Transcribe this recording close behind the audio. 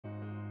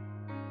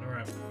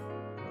Alright.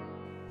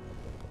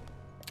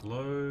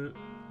 Low,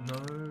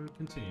 no,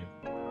 continue.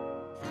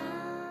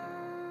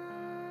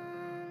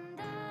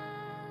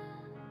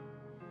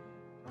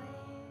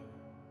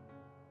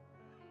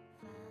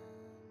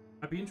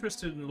 I'd be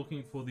interested in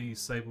looking for the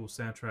Sable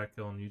soundtrack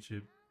on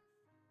YouTube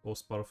or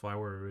Spotify,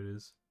 wherever it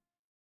is.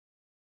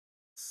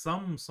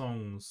 Some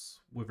songs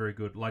were very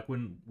good, like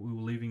when we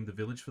were leaving the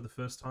village for the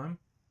first time.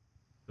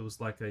 There was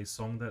like a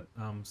song that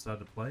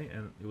started to play,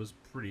 and it was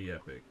pretty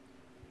epic.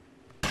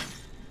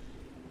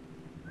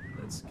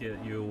 Let's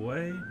get you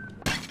away.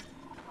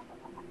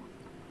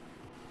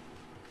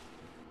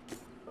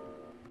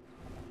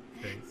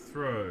 Okay,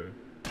 throw.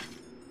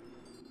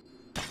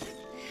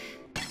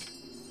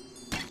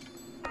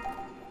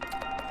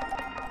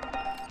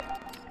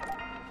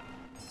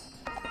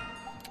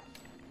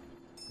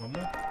 One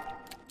more.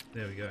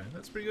 There we go.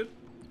 That's pretty good.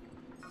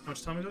 How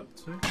much time we got?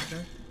 2?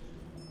 Okay.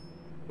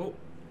 Oh!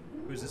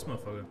 Who's this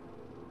motherfucker?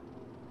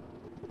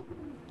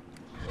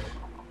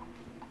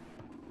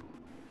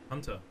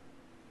 Hunter.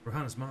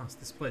 Rohana's mask.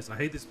 This place. I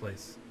hate this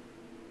place.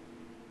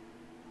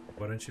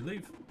 Why don't you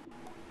leave?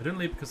 I don't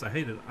leave because I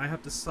hate it. I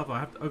have to suffer. I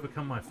have to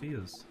overcome my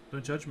fears.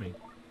 Don't judge me.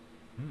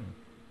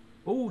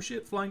 Oh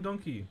shit, flying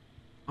donkey.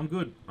 I'm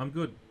good. I'm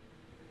good.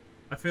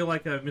 I feel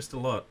like I've missed a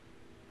lot.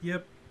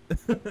 Yep.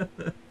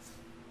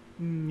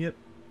 Yep.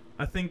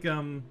 I think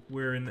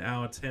we're in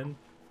hour 10.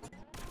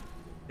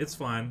 It's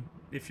fine.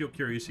 If you're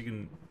curious, you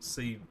can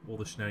see all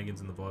the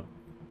shenanigans in the VOD.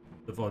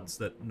 The VODs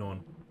that no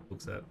one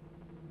looks at.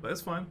 But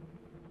it's fine.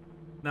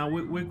 Now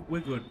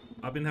we're good.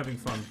 I've been having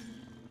fun.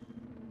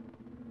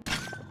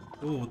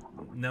 Ooh,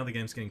 now the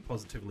game's getting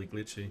positively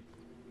glitchy.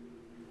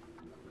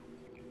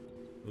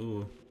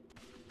 Ooh.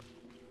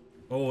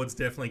 Oh, it's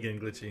definitely getting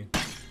glitchy.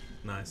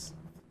 Nice.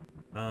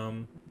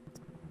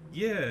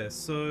 Yeah,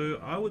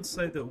 so I would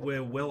say that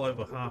we're well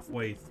over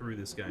halfway through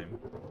this game.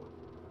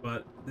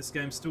 But this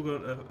game's still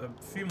got a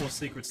few more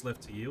secrets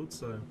left to yield,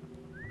 so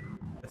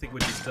I think we're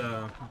just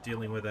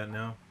dealing with that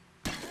now.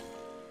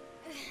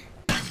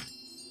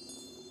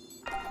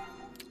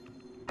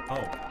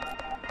 Oh.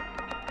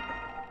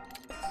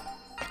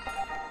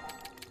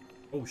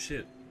 Oh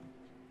shit.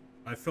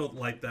 I felt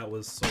like that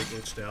was so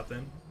glitched out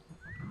then.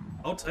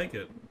 I'll take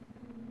it.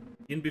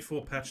 In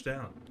before patched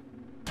out.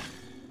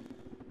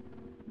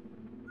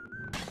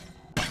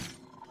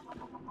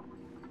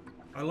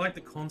 I like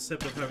the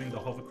concept of having the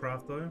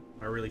hovercraft though.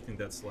 I really think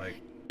that's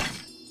like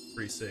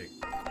pretty sick.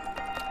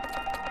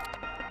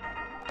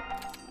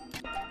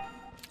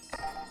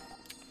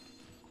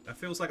 That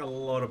feels like a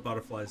lot of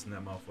butterflies in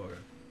that motherfucker.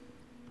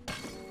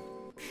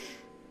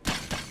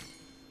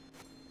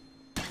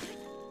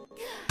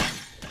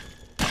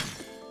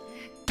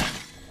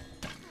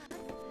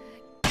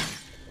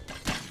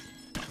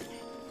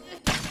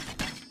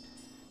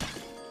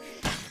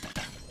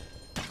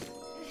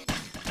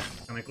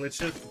 Can I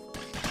glitch it?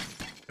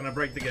 Can I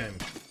break the game?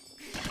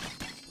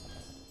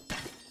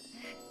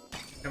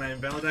 Can I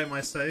invalidate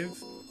my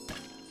save?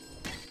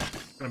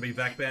 Can I be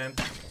back banned?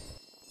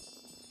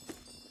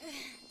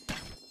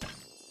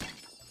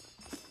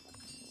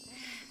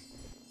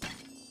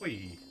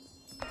 Whee!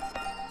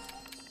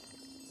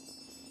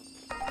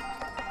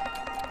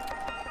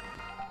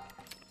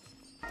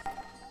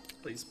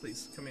 Please,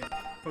 please, come here.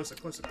 Closer,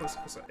 closer, closer,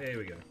 closer. There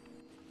we go.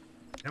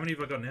 How many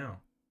have I got now?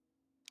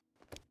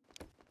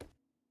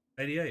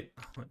 88.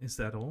 Is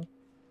that all?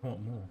 I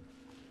want more.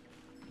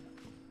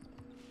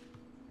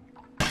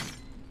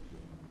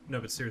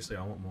 No, but seriously,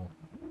 I want more.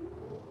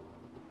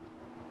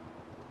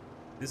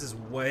 This is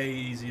way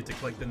easier to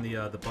collect than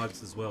the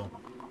bugs as well.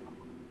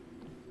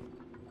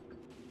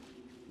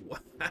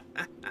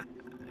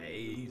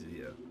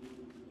 Easier.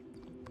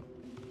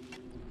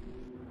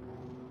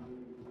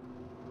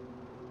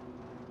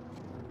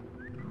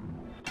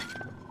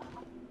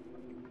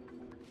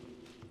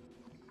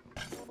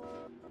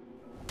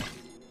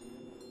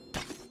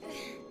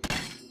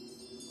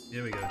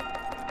 There we go.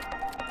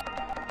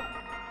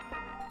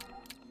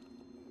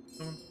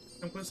 Come on,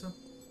 come closer.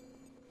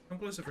 Come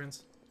closer,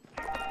 friends.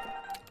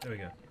 There we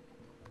go.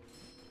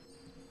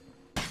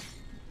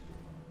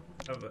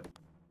 Have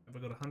I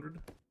got 100?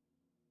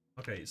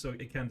 Okay, so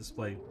it can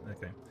display.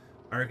 Okay.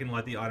 I reckon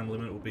like the item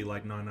limit will be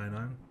like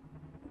 999.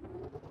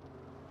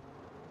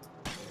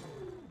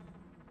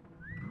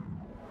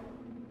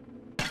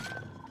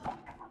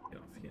 Get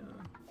off here.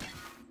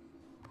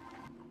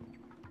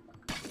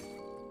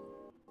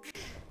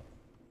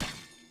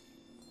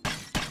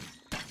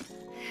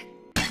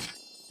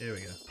 There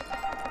we go.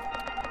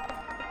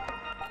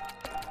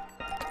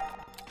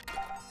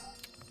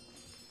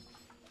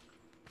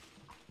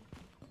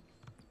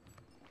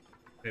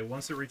 Okay,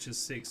 once it reaches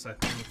 6, I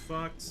think we're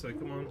fucked, so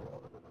come on.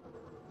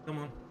 Come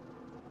on.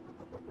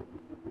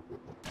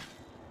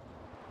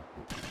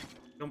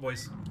 Come on,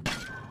 boys.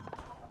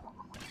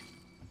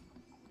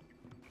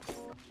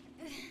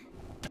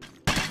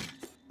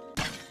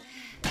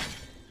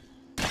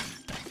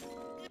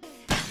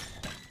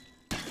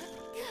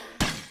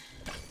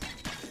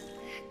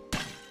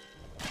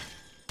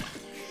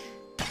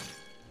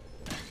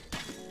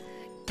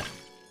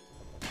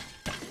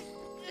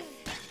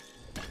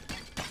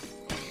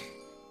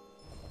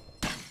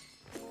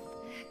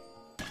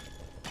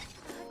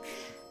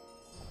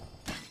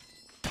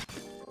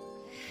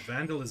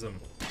 Vandalism.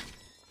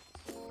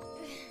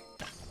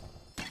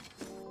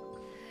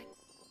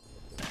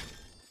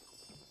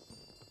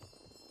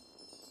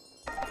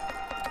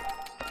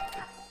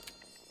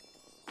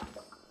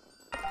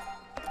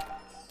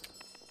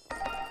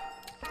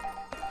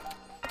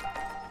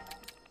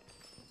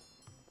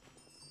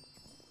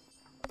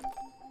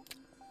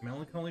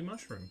 Melancholy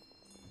mushroom.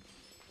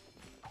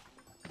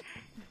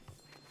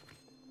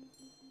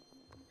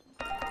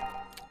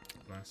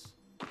 Nice.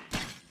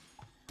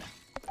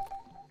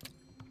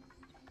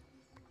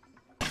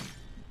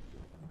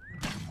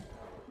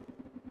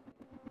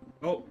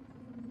 Oh!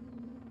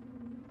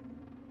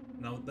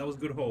 No, that was a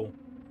good haul.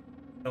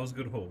 That was a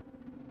good haul.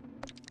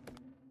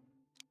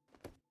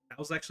 That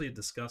was actually a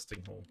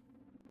disgusting haul.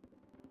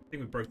 I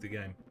think we broke the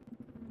game.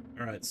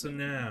 Alright, so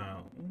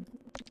now...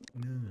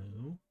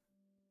 No...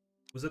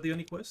 Was that the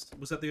only quest?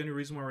 Was that the only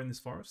reason why we're in this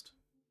forest?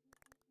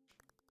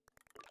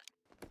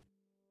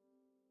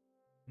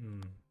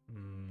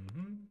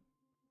 Mm-hmm.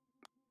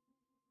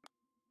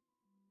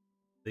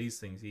 These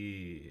things,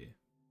 yeah.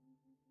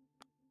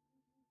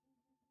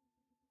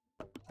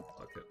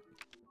 Fuck it.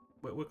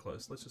 We're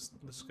close. Let's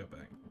just go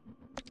back.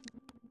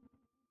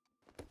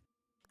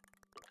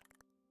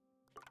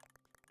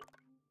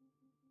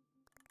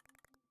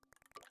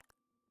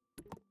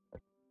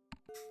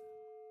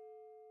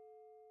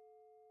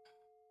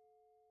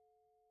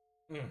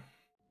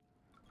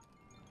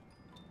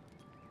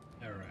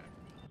 Alright.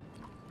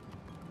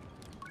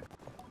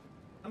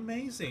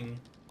 Amazing!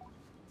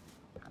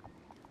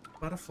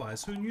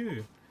 Butterflies, who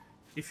knew?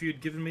 If you'd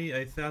given me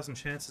 1,000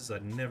 chances,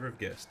 I'd never have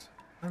guessed.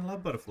 I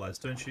love butterflies,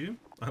 don't you?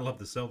 I love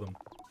to sell them.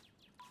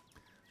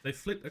 They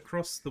flit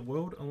across the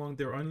world along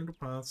their own little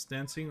paths,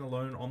 dancing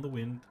alone on the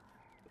wind.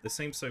 They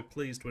seem so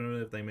pleased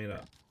whenever they meet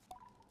up.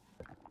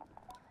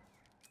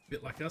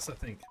 Bit like us, I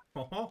think.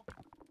 Ho ho!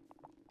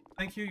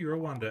 Thank you, you're a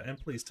wonder, and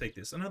please take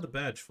this. Another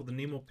badge for the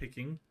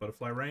Nemo-picking,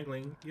 butterfly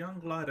wrangling, young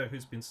glider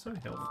who's been so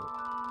helpful.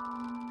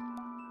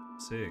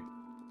 Sick.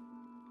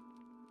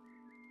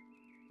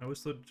 I always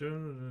thought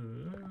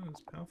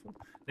it's powerful.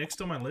 Next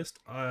on my list,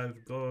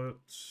 I've got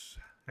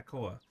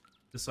Hakoa.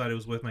 Decided it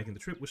was worth making the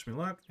trip. Wish me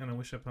luck, and I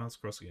wish our paths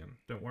cross again.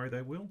 Don't worry,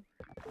 they will.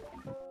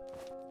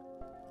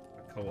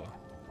 Hakoa.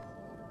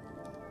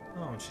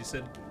 Oh, and she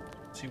said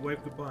she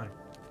waved goodbye.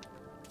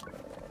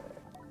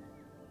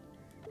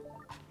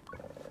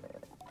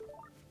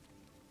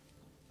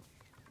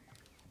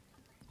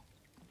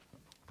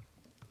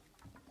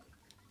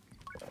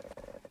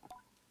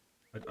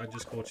 I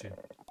just caught you.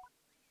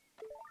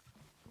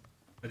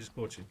 I just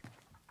caught you.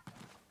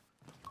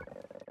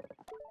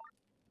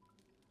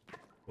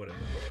 Whatever.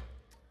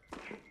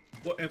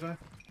 Whatever.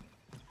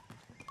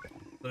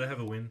 Did I have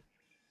a win?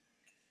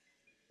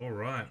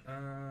 Alright,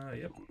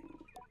 yep.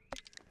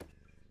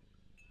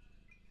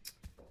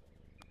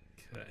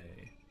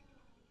 Okay.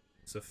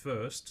 So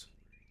first,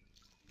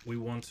 we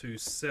want to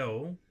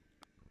sell...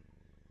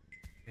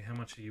 Okay, how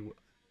much are you...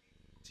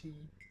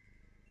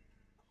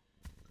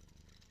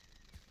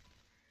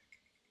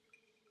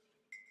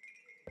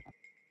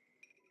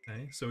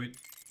 Okay, so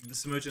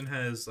this merchant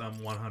has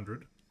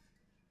 100.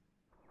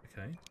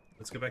 Okay,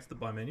 let's go back to the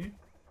buy menu.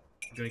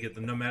 We're gonna get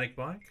the nomadic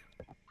bike.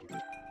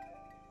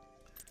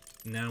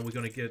 Now we're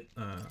gonna get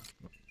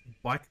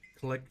bike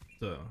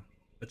collector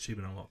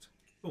achievement unlocked.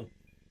 Cool.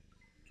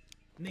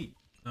 Neat.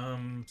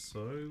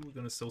 So we're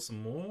gonna sell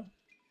some more.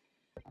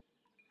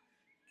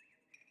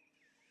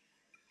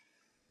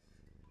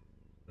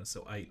 Gonna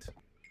sell 8.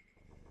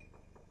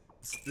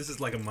 This is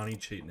like a money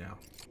cheat now.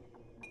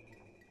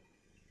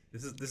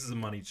 This is a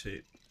money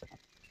cheat.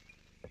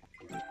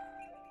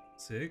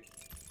 Sick.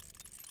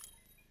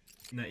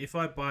 Now, if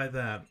I buy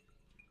that...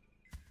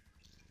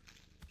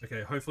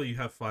 Okay, hopefully you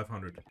have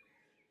 500.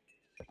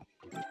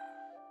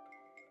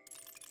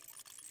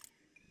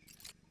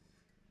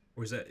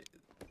 Or is that...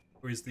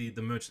 Or is the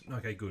merchant...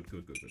 Okay, good.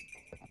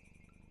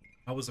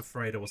 I was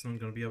afraid I wasn't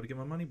going to be able to get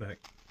my money back.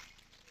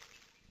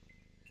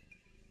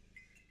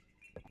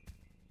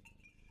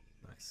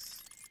 Nice.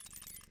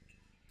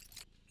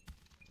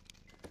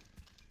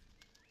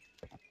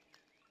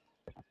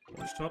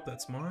 Watch top,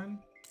 that's mine.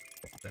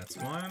 That's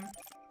mine.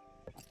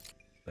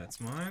 That's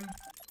mine.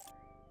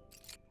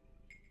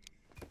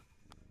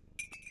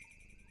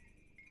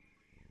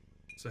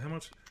 So how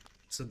much?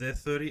 So they're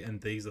 30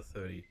 and these are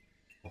 30.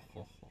 Oh,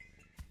 oh, oh.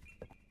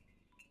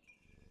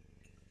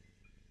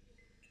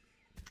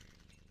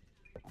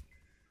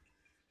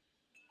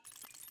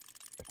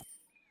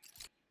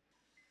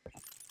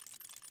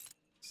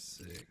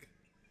 Sick.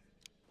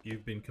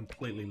 You've been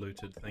completely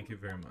looted. Thank you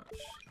very much.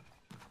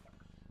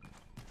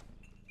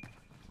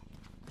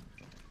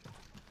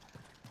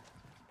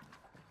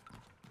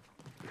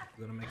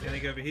 We've got a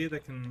mechanic over here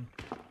that can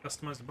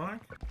customize the bike.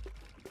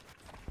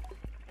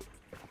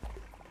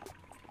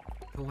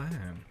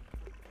 Kalan.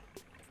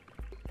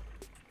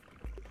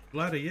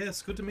 Glider,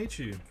 yes, good to meet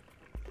you.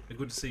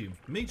 Good to see you.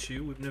 Meet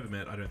you? We've never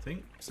met, I don't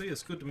think. So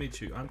yes, good to meet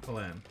you. I'm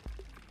Kalan.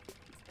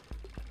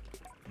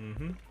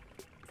 Mm-hmm.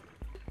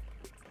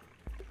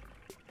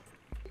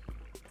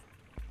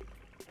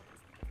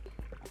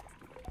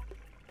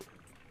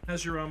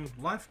 How's your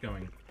life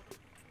going?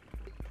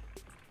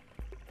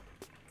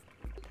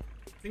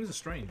 Things are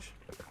strange.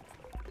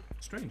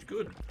 Strange,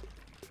 good.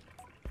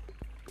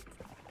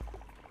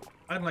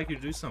 I'd like you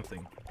to do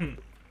something.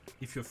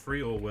 If you're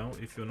free or well,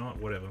 if you're not,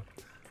 whatever.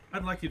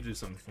 I'd like you to do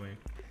something for me.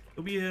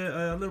 It'll be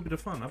a little bit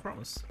of fun, I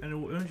promise. And it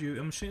will earn you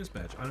a machinist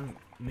badge. I don't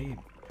need...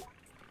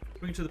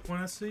 Bring it to the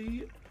point I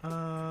see.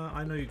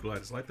 I know you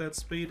gliders like that.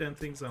 Speed and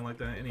things are like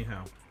that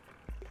anyhow.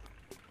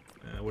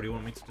 What do you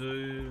want me to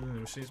do?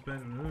 Machinist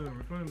badge.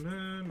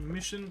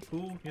 Mission.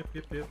 Cool. Yep.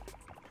 I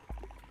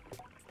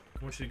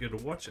want you to go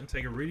to watch and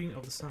take a reading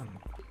of the sun.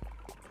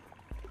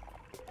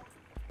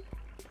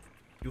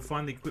 You'll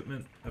find the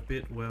equipment a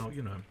bit, well,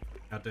 you know,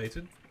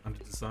 outdated,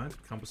 underdesigned,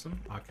 cumbersome,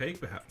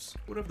 archaic perhaps.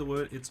 Whatever the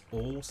word, it's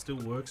all still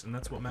works and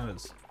that's what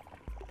matters.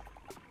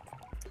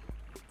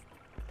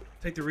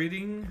 Take the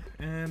reading,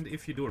 and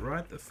if you do it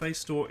right, the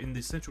face door in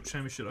the central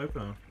chamber should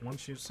open.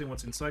 Once you've seen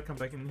what's inside, come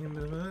back in here.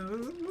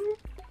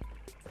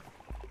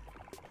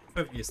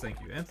 Perfect, yes, thank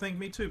you. And thank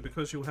me too,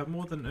 because you'll have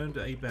more than earned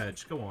a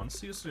badge. Go on,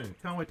 see you soon.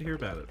 Can't wait to hear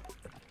about it.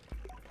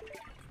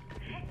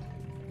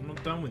 I'm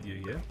not done with you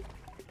yet.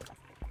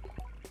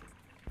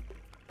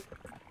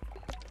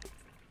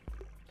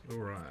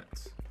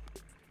 Alright.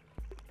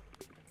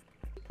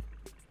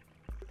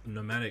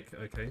 Nomadic,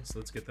 okay, so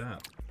let's get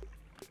that.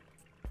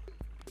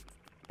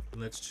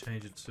 Let's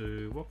change it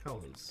to what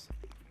colors?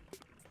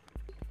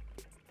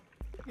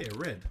 Yeah,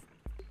 red.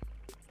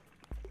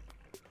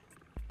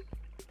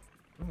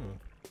 Oh.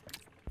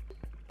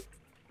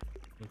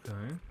 Okay.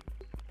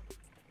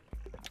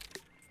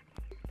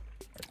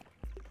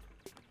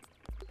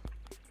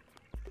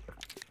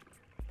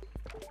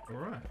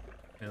 Alright.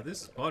 Now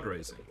this is pod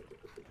racing.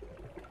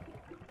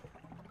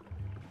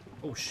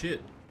 Oh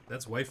shit,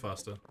 that's way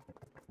faster.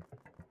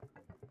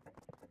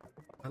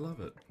 I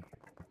love it.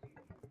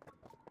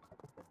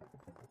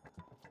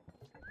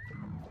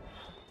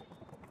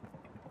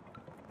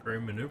 Very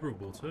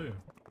maneuverable too.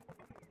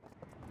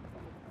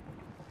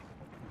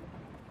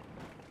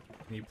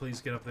 Can you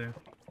please get up there?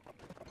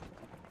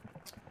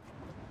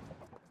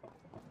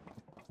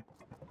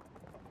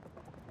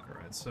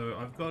 Alright, so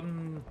I've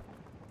gotten...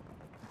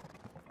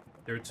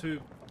 There are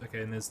two...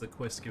 Okay, and there's the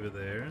quest giver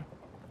there.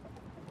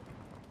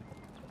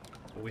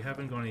 But we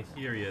haven't gone in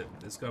here yet.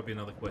 There's got to be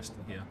another quest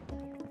in here.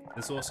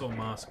 There's also a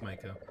mask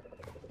maker.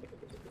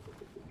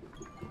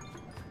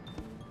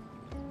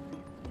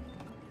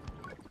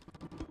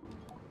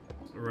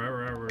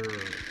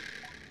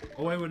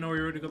 Oh wait, no, we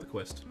already got the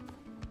quest.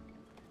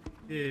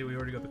 Yeah, we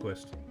already got the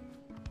quest.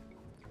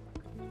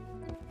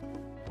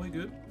 We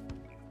good?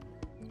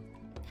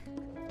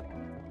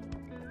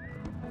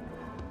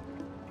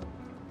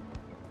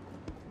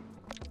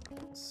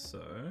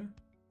 So...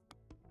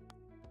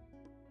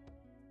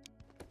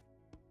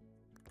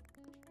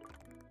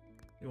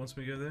 He wants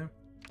me to go there?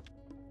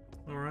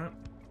 Alright.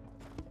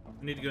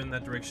 I need to go in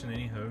that direction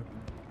anyhow.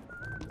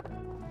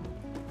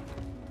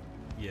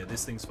 Yeah,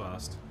 this thing's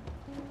fast.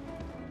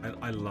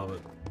 I love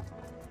it.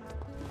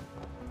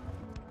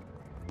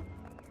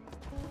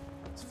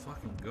 Let's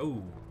fucking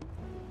go.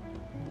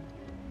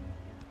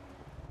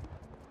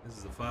 This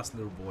is a fast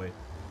little boy.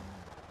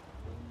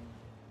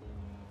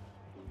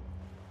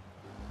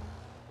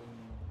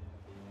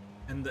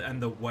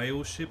 And the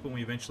whale ship, when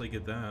we eventually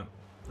get that,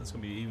 that's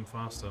gonna be even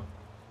faster.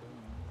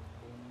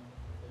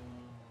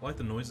 I like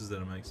the noises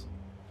that it makes.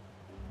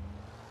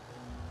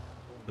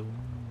 Dum,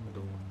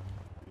 dum.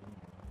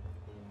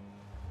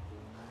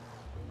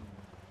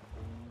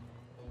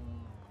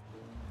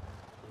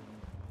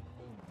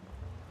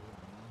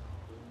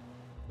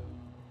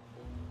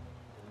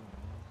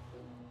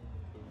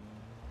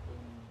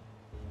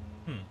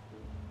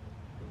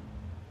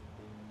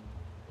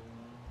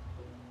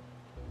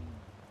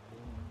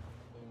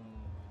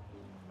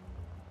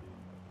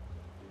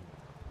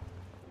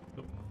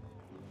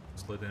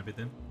 Slow down a bit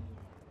then.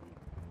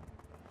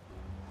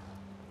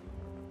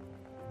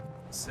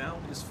 The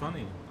sound is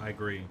funny, I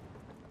agree.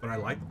 But I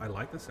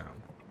like the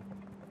sound.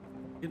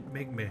 It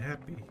make me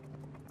happy.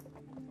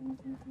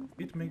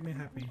 It make me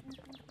happy.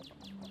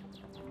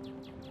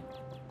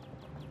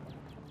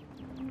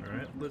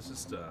 Alright, let's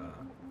just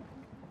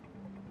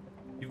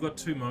you've got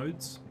two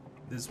modes.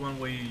 There's one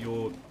where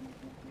you're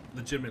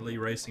legitimately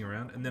racing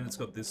around, and then it's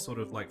got this sort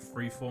of like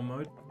freeform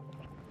mode.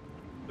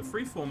 The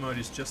freeform mode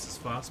is just as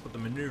fast, but the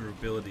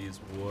maneuverability is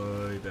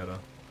way better.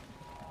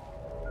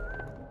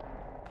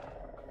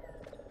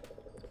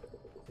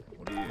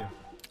 What are you?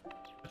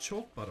 A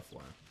chalk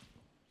butterfly.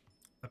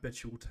 I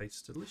bet you will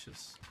taste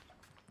delicious.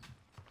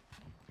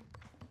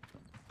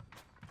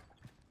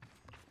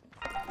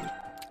 I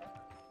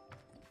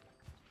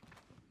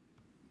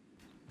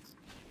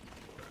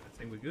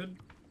think we're good.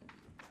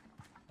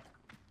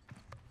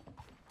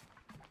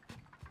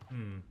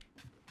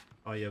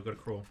 Oh yeah, I've got to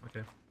crawl.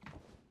 Okay.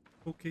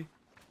 Okay.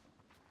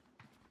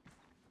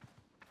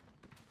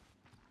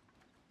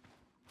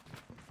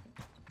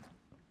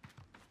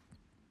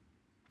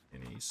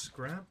 Any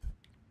scrap?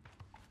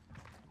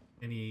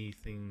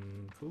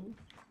 Anything cool?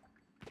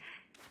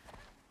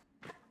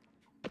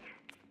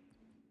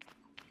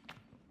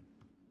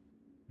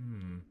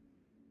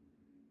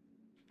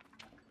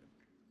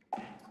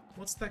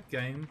 What's that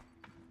game?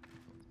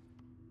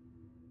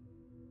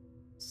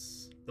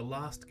 The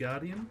Last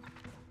Guardian,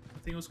 I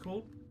think it was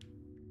called.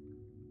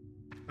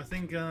 I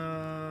think,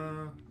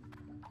 I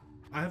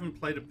haven't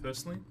played it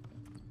personally,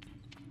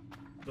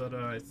 but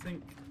I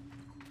think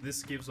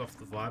this gives off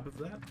the vibe of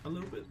that a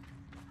little bit.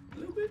 A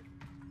little bit.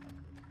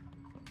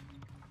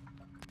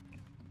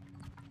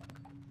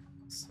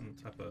 Some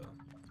type of...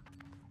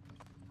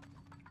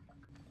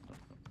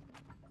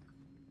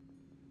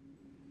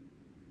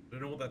 I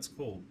don't know what that's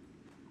called.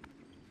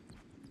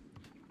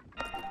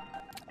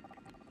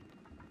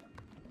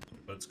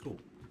 But it's cool.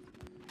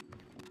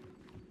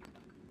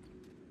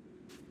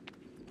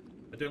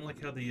 I don't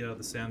like how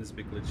the sound is a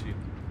bit glitchy.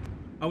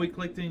 Are we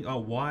collecting... Oh,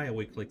 why are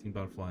we collecting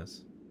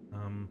butterflies?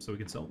 So we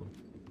can sell them.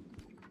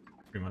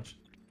 Pretty much.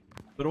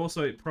 But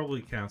also, it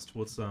probably counts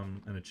towards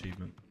an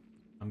achievement.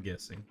 I'm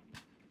guessing.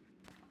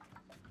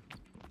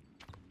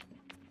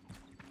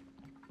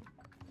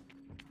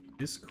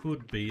 This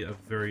could be a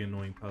very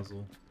annoying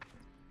puzzle.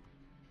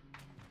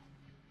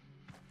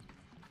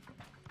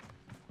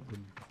 That's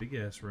a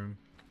big-ass room.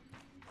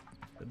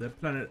 The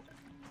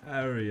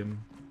planetarium.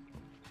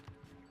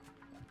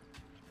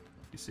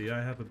 You see,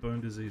 I have a bone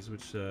disease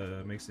which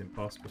makes it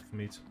impossible for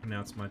me to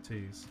pronounce my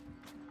T's.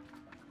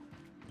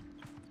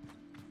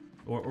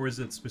 Or is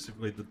it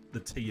specifically the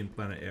T in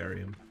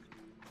planetarium?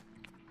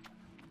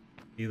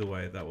 Either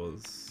way, that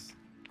was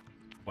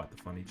quite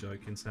the funny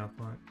joke in South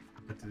Park.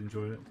 I did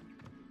enjoy it.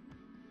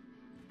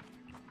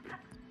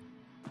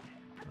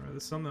 Alright,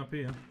 there's something up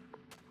here.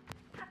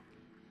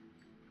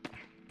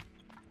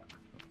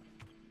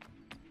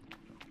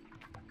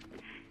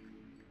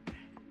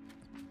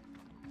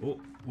 Oh,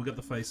 we got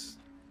the face.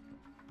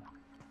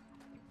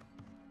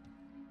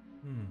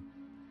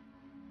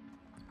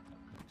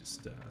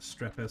 Just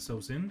strap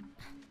ourselves in.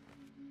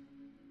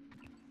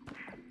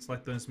 It's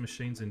like those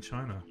machines in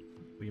China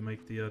where you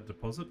make the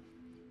deposit.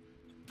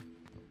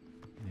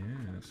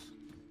 Yes.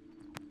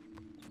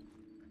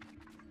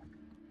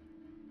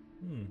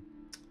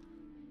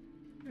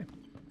 Okay.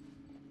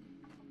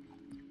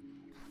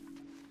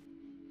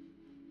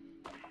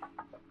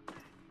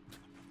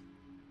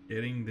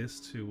 Getting this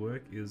to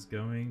work is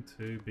going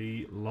to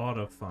be a lot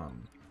of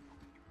fun.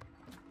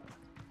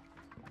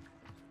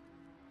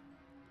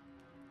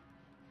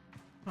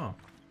 Oh.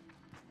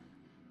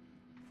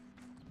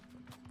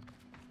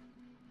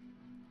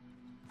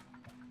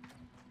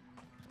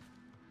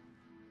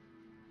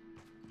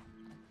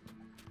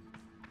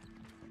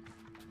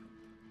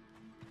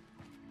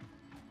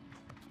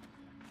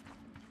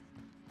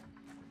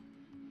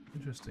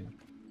 Interesting.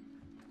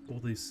 All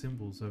these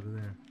symbols over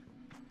there.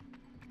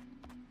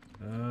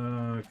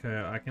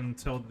 Okay, I can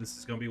tell this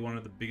is going to be one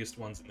of the biggest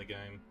ones in the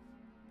game.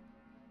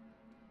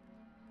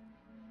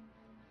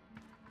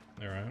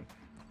 Alright.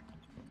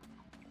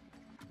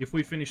 If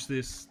we finish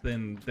this,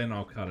 then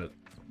I'll cut it.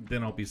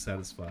 Then I'll be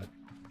satisfied.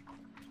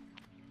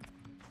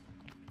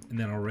 And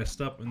then I'll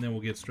rest up, and then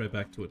we'll get straight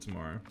back to it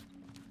tomorrow.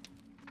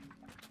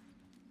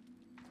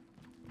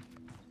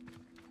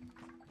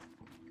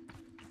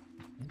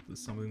 Oh,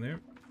 there's something there.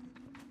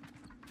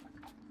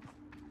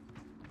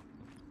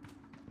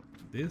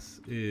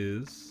 This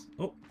is...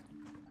 Oh!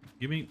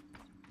 Give me...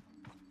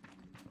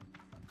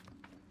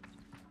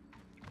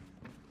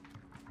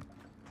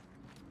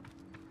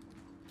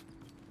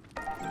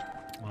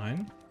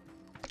 Mine.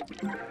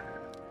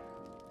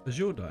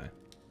 Azure die.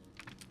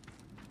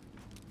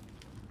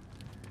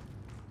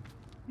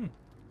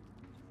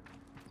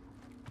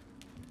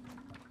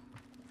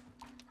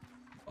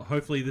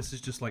 Hopefully this is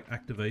just like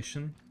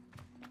activation.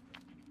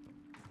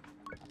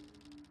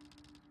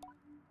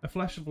 A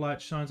flash of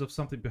light shines off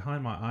something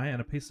behind my eye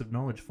and a piece of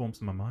knowledge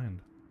forms in my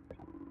mind.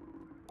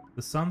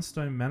 The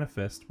sunstone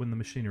manifests when the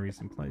machinery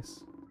is in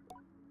place.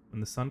 When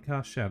the sun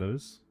casts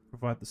shadows,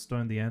 provide the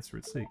stone the answer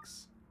it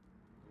seeks.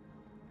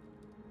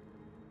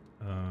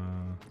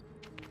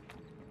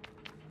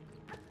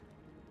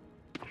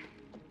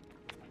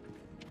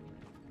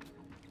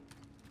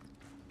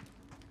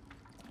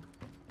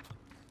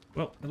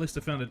 Well, at least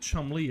I found a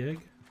chum-lee egg.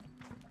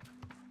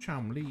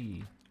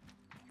 Chum-lee.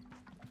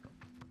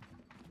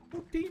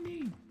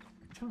 Houdini.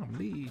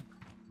 Chum-lee.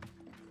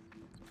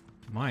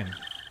 Mine.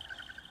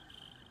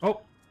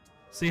 Oh!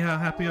 See how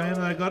happy I am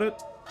that I got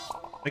it?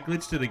 I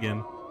glitched it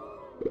again.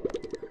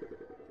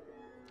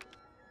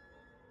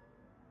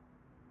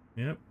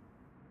 Yep.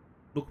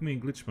 Look me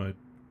in glitch mode.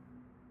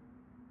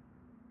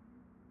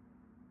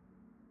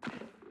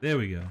 There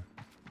we go.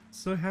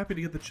 So happy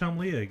to get the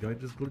chum-lee egg, I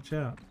just glitch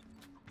out.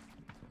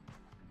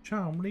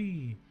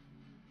 Chum-lee.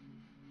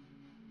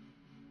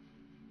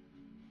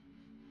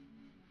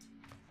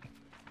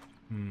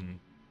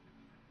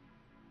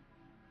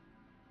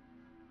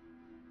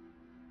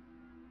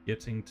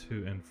 Getting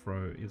to and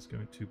fro is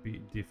going to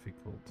be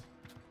difficult.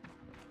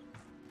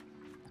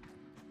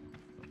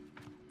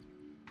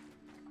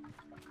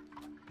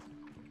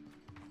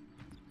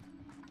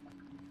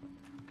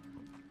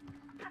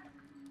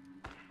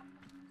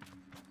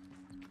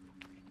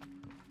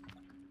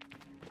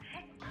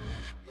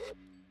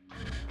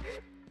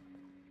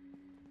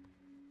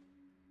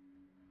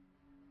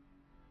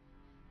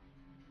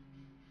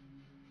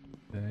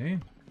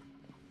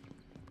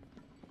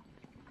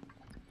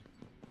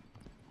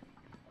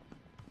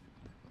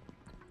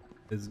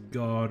 There's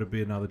gotta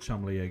be another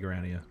chumley egg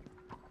around here.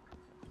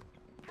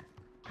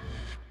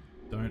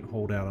 Don't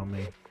hold out on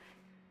me.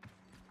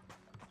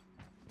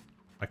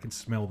 I can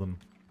smell them.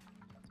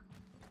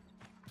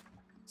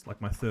 It's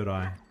like my third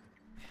eye.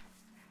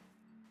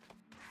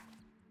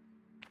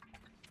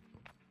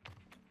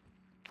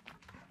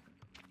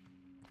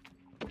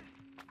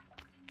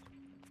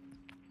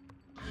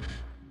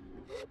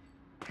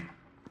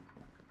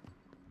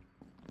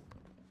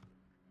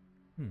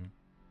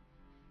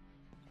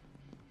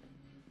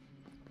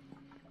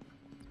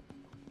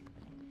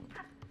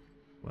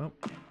 Well,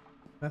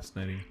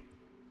 fascinating.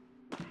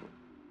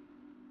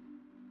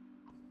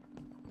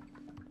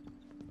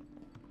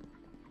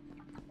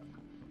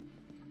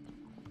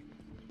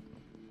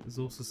 There's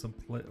also some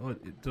oh,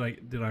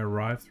 did I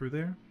arrive through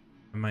there?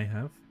 I may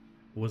have.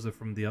 Or was it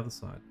from the other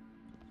side?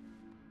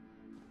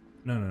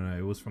 No, no, no,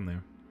 it was from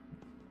there.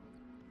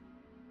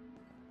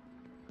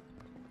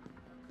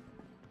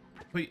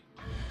 Wait.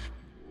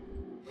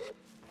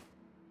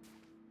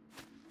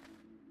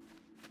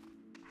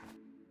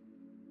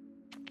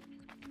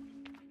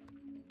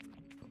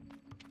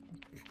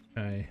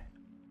 Okay.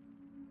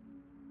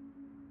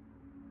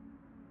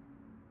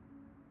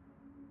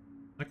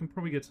 I can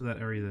probably get to that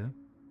area there.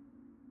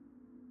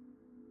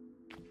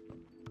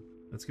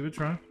 Let's give it a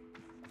try.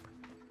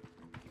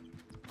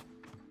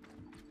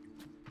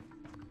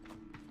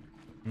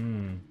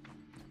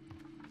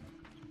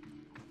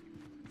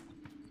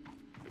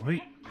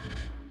 Wait.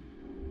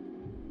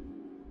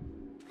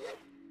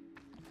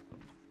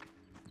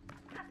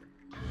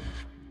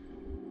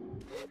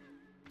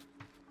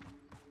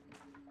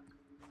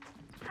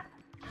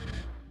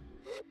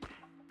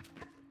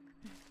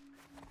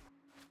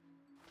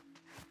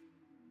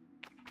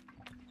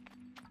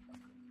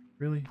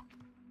 Really?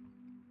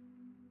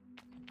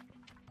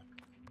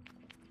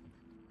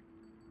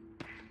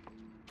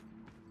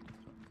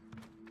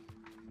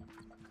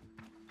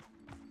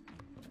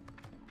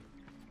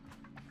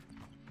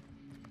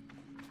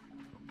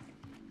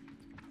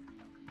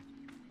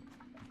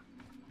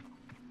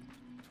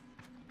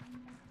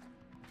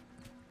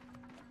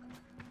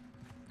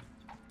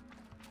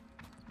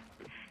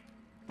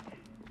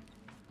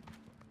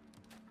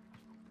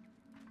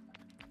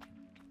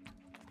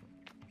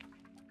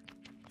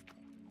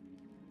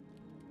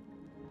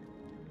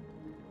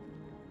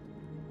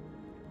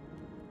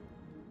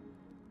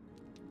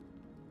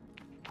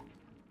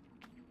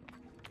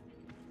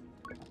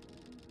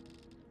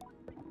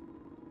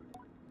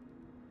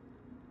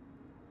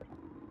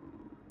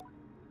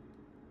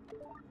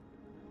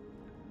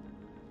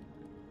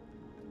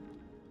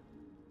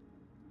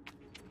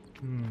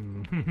 I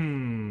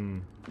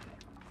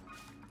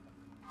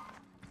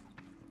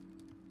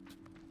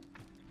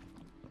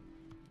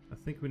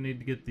think we need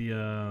to get the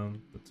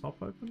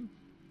top open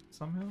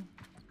somehow.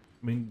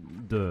 I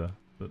mean, duh,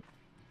 but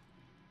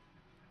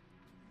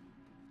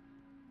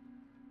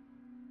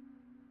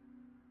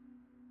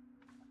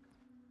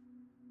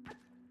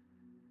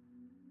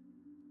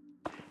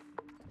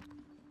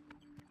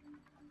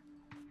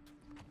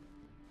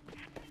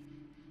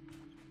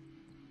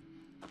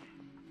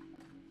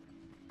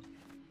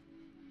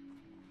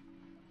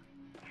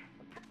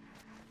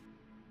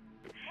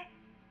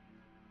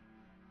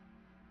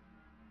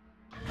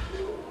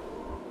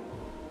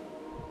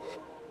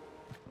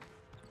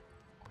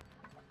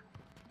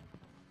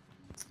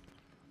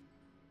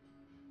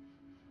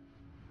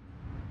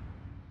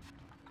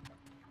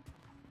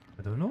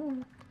I don't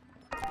know.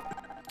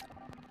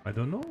 I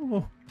don't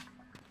know.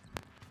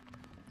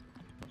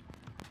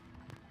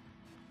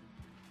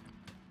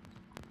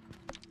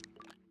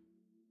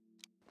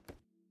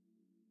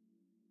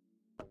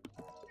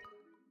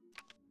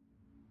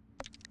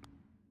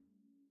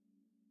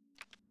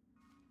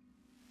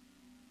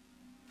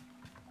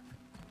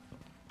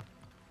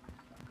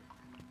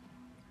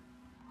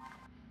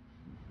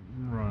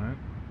 Right.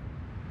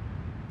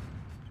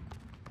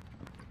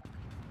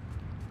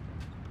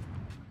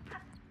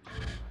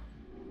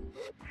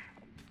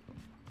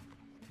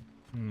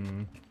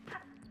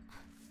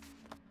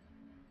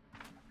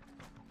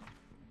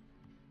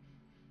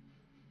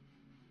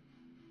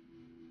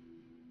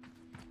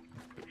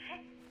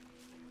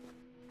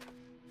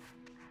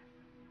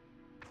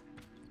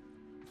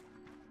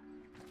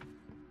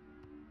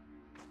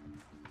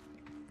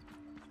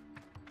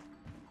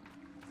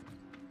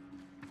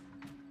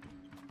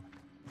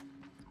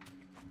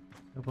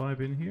 Have I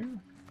been here?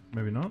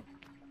 Maybe not.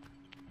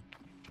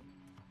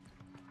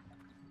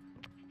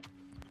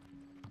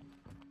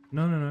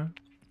 No, no, no.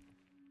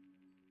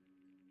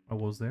 I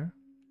was there.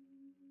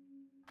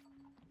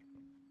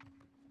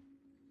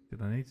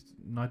 Did I need to...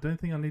 No, I don't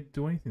think I need to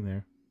do anything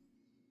there.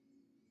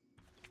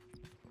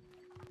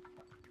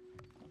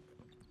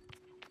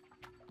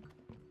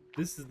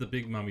 This is the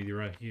big mummy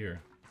right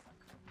here.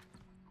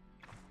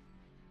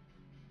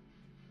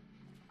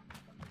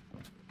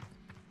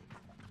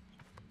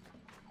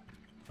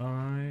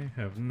 I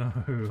have no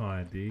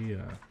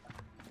idea.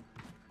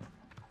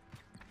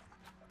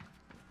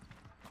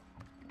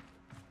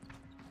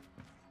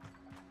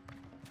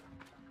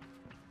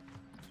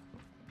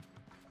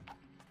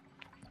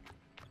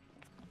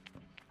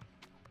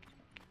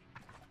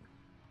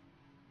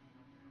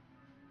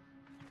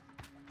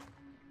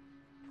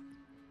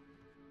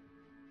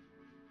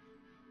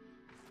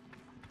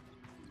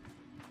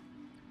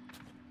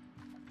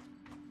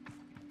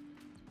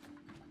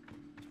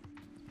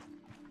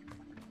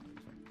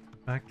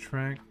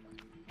 Backtrack,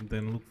 and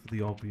then look for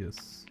the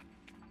obvious,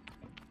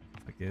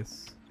 I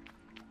guess.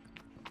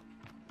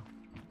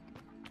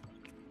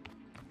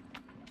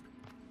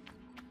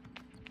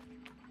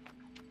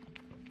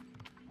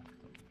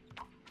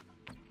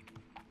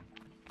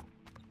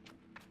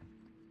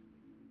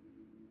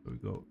 We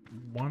got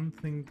one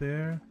thing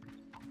there.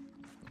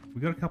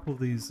 We got a couple of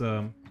these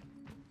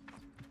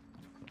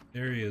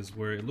areas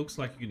where it looks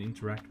like you can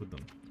interact with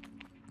them.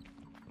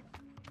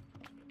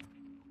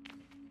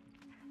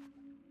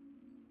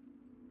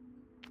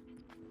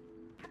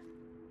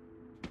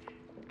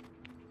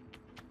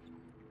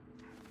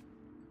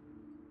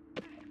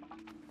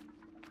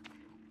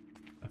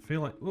 I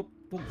feel like, oh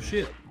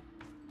shit.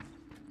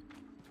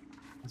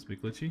 That's a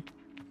bit glitchy.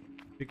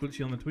 Bit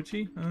glitchy on the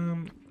twitchy.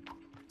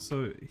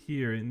 So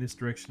here, in this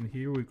direction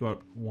here, we've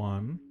got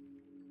one.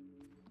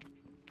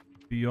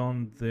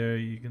 Beyond there,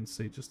 you can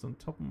see just on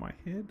top of my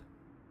head.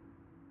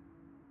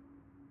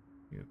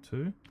 You got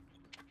 2.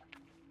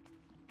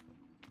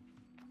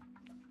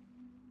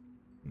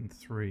 And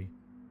 3.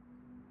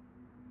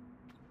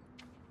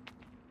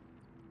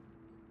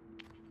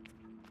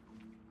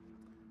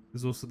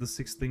 There's also the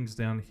 6 things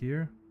down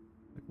here.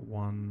 Like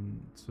 1,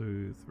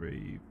 2,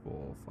 3,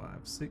 4, 5,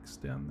 6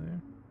 down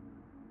there.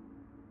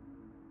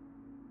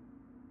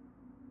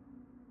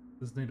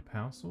 Does it need a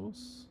power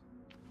source?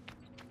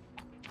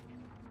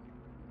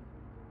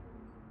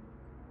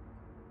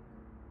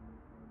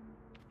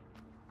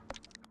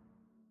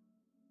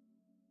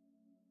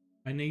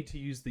 I need to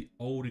use the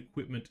old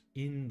equipment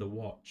in the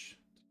watch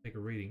to take a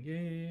reading.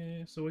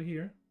 Yeah, so we're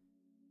here.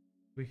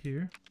 We're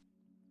here.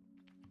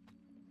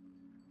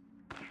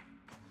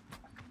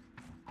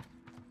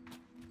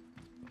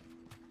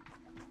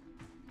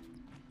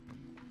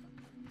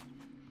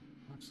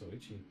 I'm so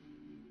itchy.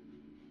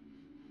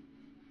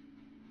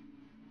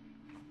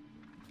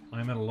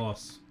 I'm at a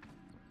loss.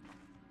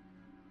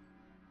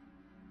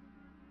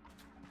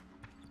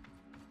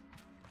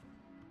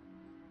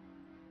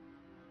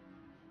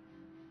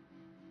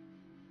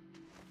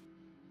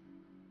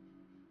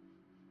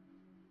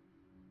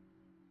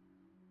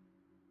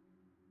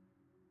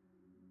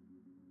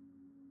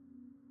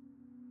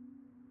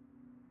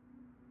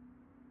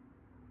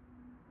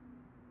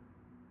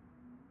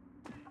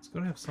 It's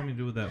gotta have something to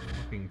do with that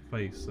fucking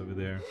face over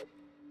there.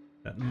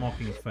 That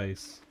mocking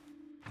face.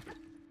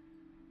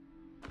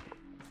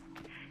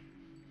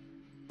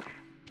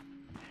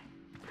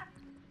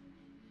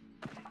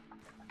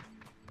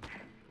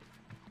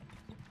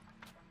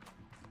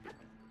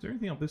 Is there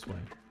anything up this way?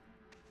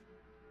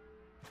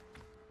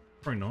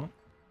 Probably not.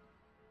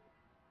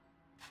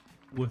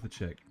 Worth a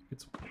check.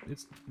 It's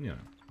you know.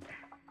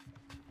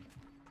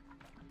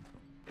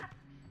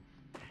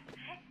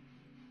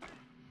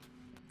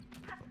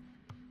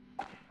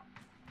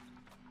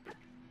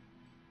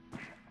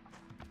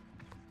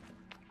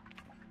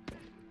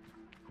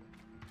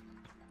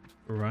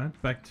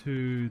 Alright, back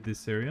to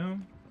this area.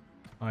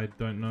 I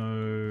don't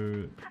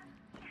know.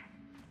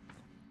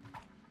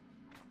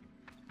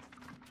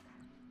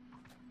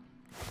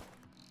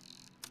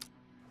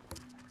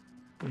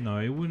 No,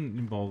 it wouldn't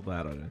involve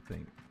that, I don't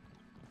think.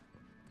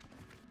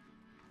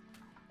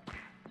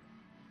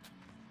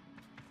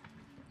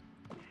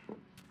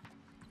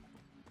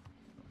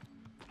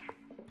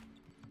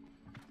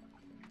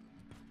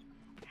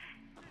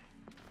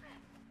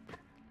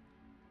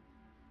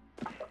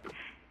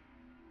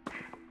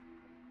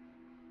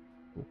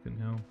 Fucking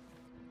hell.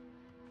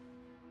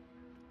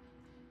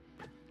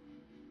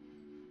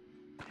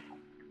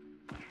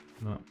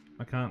 No,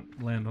 I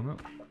can't land on it.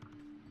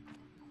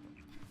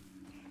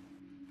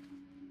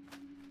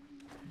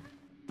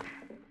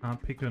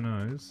 Can't pick her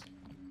nose.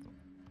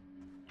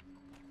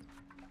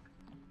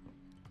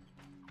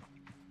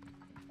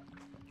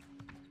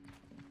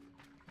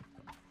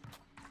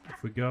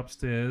 If we go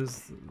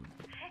upstairs,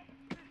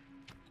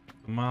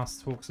 the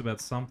mask talks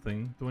about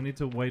something. Do I need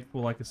to wait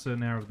for like a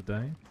certain hour of the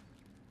day?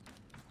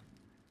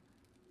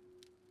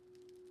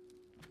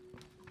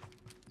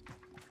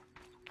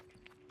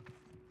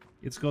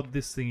 It's got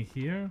this thing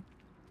here.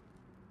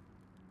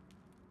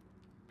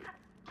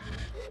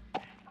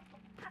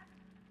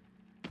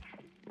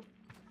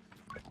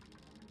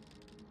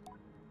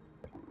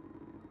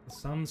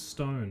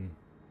 Sunstone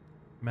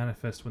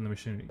manifest when the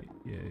machine.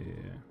 Yeah.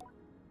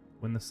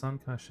 When the sun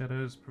casts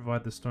shadows,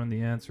 provide the stone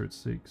the answer it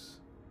seeks.